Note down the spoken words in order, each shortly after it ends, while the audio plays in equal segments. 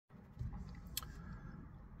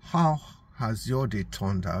How has your day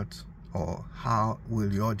turned out, or how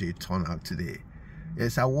will your day turn out today?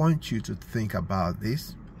 Yes, I want you to think about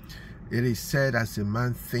this. It is said, as a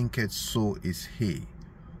man thinketh, so is he.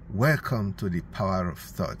 Welcome to the power of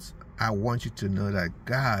thoughts. I want you to know that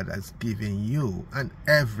God has given you, and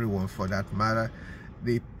everyone for that matter,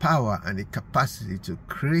 the power and the capacity to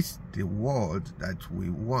create the world that we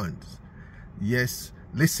want. Yes,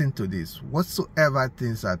 listen to this. Whatsoever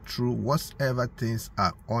things are true, whatsoever things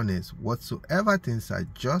are honest, whatsoever things are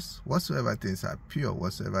just, whatsoever things are pure,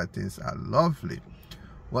 whatsoever things are lovely,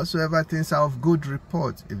 whatsoever things are of good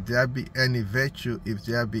report, if there be any virtue, if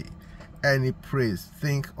there be any praise,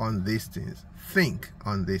 think on these things. Think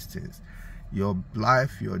on these things. Your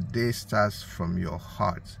life, your day starts from your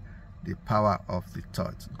heart. The power of the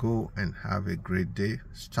thought. Go and have a great day.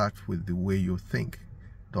 Start with the way you think.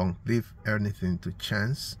 Don't leave anything to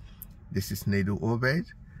chance. This is Nedu Obed.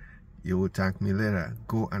 You will thank me later.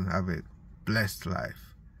 Go and have a blessed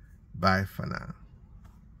life. Bye for now.